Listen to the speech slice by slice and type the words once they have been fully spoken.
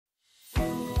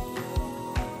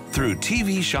Through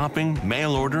TV shopping,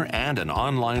 mail order, and an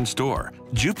online store,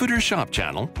 Jupiter Shop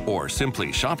Channel, or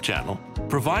simply Shop Channel,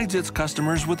 provides its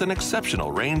customers with an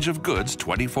exceptional range of goods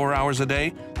 24 hours a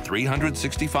day,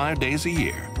 365 days a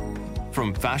year.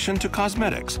 From fashion to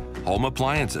cosmetics, home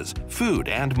appliances, food,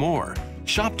 and more,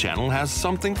 Shop Channel has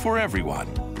something for everyone.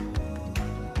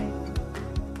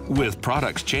 With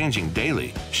products changing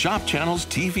daily, Shop Channel's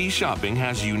TV shopping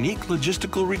has unique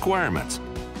logistical requirements.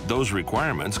 Those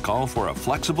requirements call for a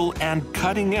flexible and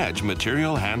cutting-edge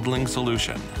material handling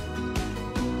solution.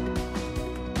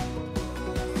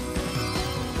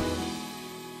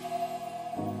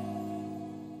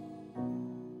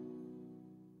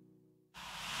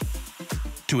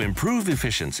 To improve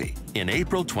efficiency, in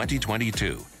April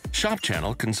 2022, Shop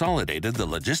Channel consolidated the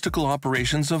logistical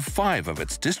operations of 5 of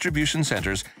its distribution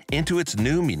centers into its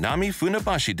new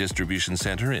Minami-Funabashi Distribution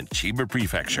Center in Chiba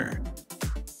Prefecture.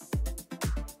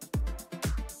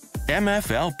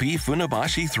 MFLP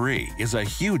Funabashi 3 is a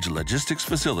huge logistics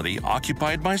facility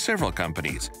occupied by several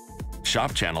companies.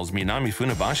 Shop Channel's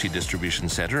Minami-Funabashi Distribution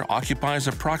Center occupies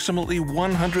approximately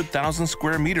 100,000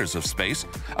 square meters of space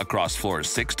across floors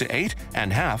 6 to 8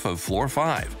 and half of floor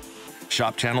 5.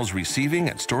 Shop Channel's receiving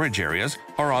and storage areas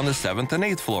are on the 7th and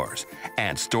 8th floors,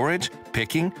 and storage,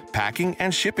 picking, packing,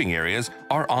 and shipping areas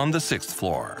are on the 6th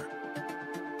floor.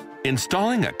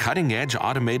 Installing a cutting-edge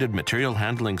automated material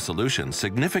handling solution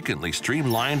significantly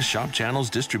streamlined Shop Channel's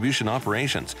distribution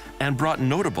operations and brought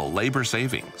notable labor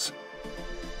savings.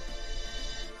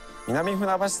 南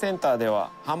船橋センターでは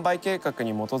販売計画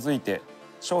に基づいて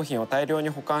商品を大量に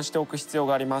保管しておく必要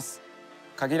があります。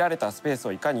限られたスペース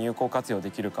をいかに有効活用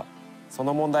できるか、そ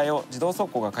の問題を自動倉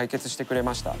庫が解決してくれ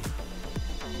ました。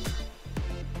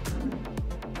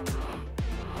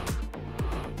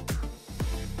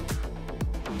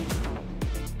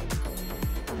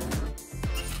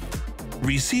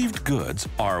Received goods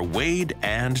are weighed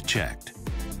and checked.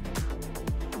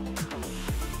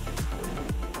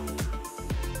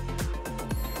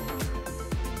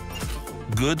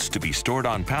 Goods to be stored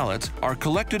on pallets are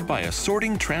collected by a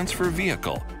sorting transfer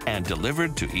vehicle and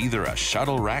delivered to either a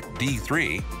Shuttle Rack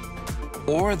D3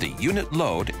 or the Unit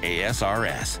Load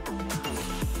ASRS.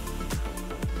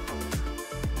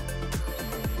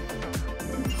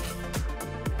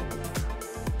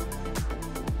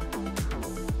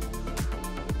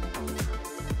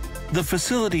 The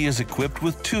facility is equipped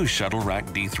with 2 Shuttle Rack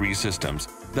D3 systems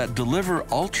that deliver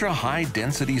ultra-high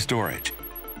density storage.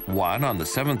 One on the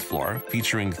 7th floor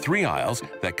featuring 3 aisles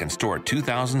that can store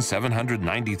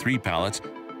 2,793 pallets,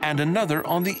 and another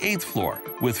on the 8th floor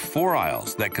with 4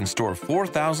 aisles that can store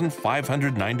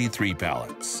 4,593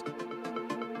 pallets.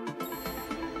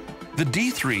 The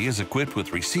D3 is equipped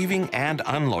with receiving and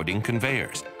unloading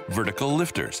conveyors, vertical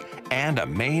lifters, and a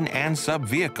main and sub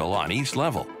vehicle on each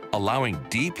level, allowing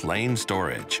deep lane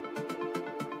storage.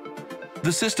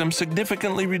 The system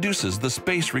significantly reduces the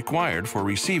space required for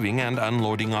receiving and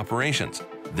unloading operations,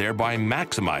 thereby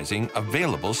maximizing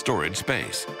available storage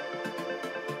space.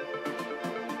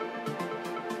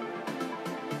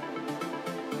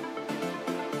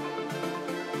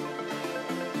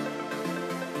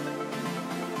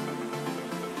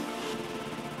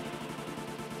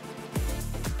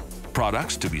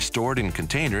 Products to be stored in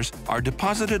containers are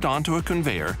deposited onto a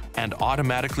conveyor and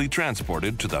automatically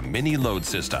transported to the mini load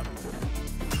system.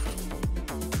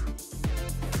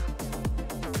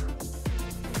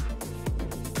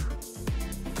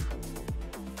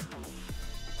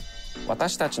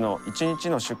 私たちの1日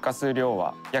の出荷数量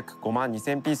は約5万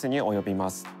2000ピースに及びま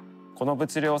す。この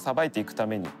物量をさばいていくた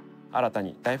めに、新た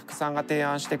に大福さんが提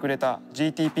案してくれた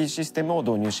GTP システムを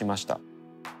導入しました。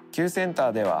旧セン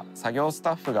ターでは作業ス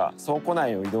タッフが倉庫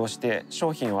内を移動して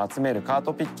商品を集めるカー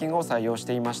トピッキングを採用し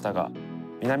ていましたが、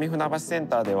南船橋セン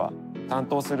ターでは担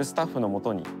当するスタッフのも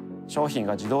とに商品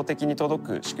が自動的に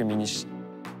届く仕組みにし、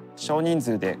少人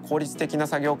数で効率的な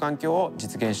作業環境を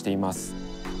実現しています。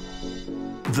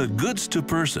The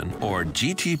goods-to-person, or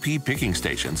GTP picking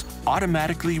stations,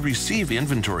 automatically receive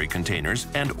inventory containers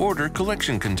and order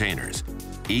collection containers.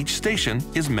 Each station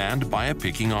is manned by a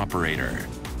picking operator.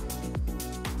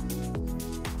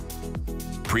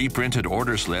 Pre-printed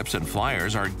order slips and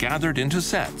flyers are gathered into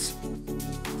sets.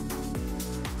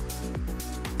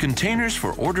 Containers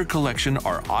for order collection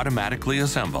are automatically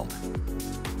assembled.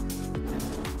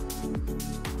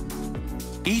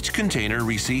 Each container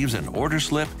receives an order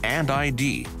slip and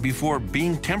ID before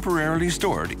being temporarily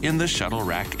stored in the Shuttle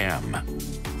Rack M.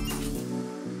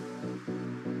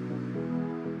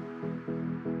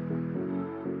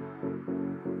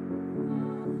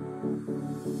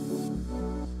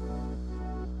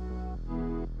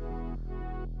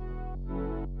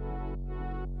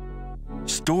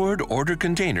 stored order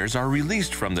containers are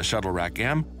released from the Shuttle Rack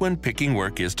M when picking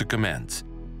work is to commence.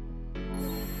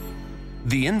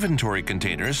 The inventory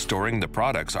containers storing the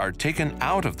products are taken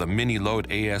out of the mini-load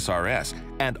ASRS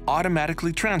and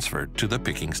automatically transferred to the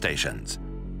picking stations.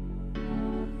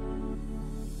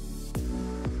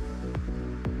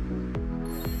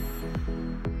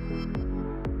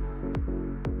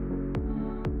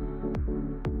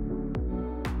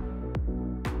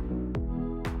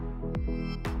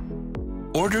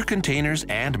 Order containers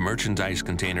and merchandise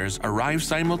containers arrive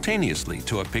simultaneously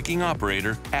to a picking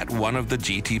operator at one of the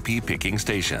GTP picking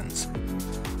stations.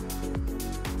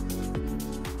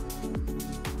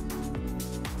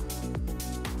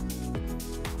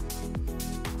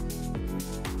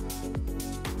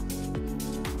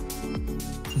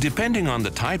 Depending on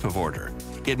the type of order,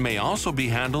 it may also be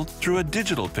handled through a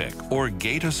digital pick or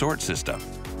gate assort system.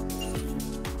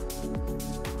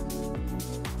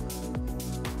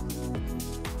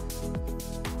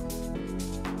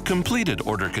 Completed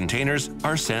order containers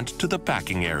are sent to the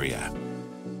packing area.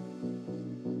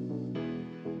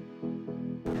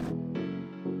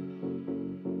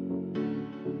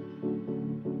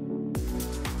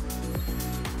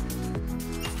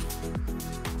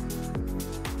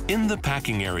 In the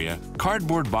packing area,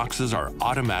 cardboard boxes are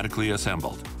automatically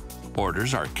assembled.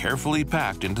 Orders are carefully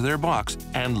packed into their box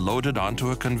and loaded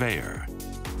onto a conveyor.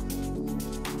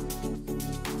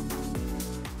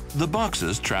 The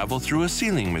boxes travel through a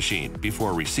sealing machine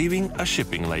before receiving a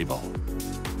shipping label.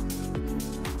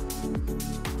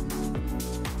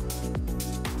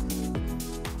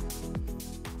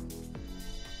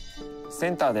セ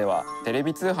ンターではテレ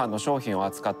ビ通販の商品を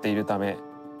扱っているため、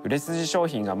売れ筋商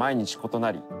品が毎日異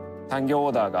なり、単業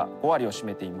オーダーが5割を占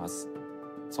めています。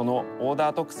そのオー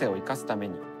ダー特性を生かすため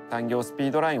に単業スピ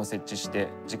ードラインを設置して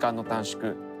時間の短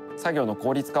縮、作業の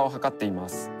効率化を図っていま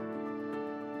す。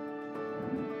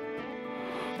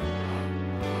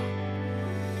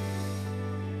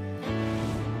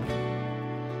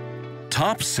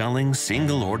Top-selling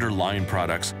single-order line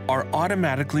products are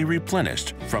automatically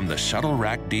replenished from the Shuttle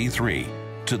Rack D3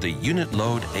 to the unit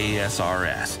load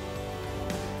ASRS.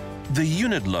 The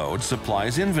unit load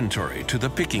supplies inventory to the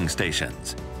picking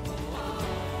stations.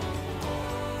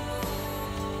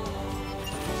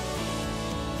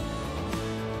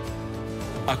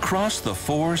 Across the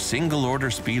 4 single-order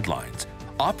speed lines,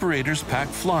 operators pack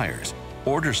flyers,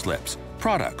 order slips,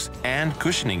 products, and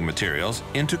cushioning materials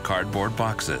into cardboard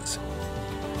boxes.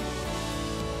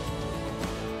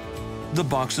 The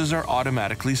boxes are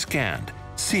automatically scanned,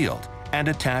 sealed, and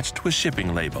attached with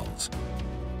shipping labels.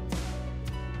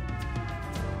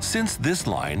 Since this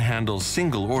line handles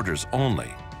single orders only,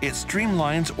 it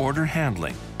streamlines order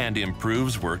handling and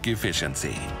improves work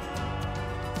efficiency.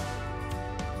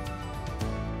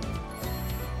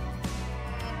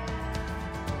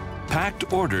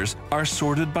 Packed orders are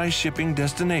sorted by shipping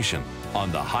destination on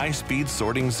the high-speed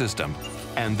sorting system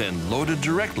and then loaded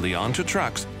directly onto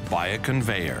trucks by a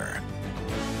conveyor.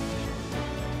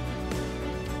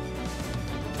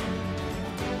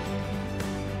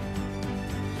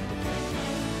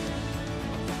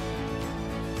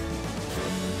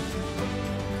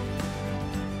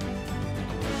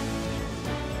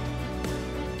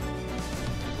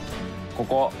こ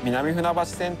こ南船橋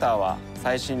センターは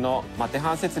最新のマテ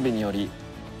ハン設備により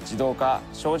自動化・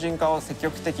精進化を積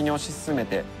極的に推し進め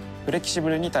てフレキシブ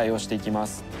ルに対応していきま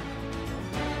す。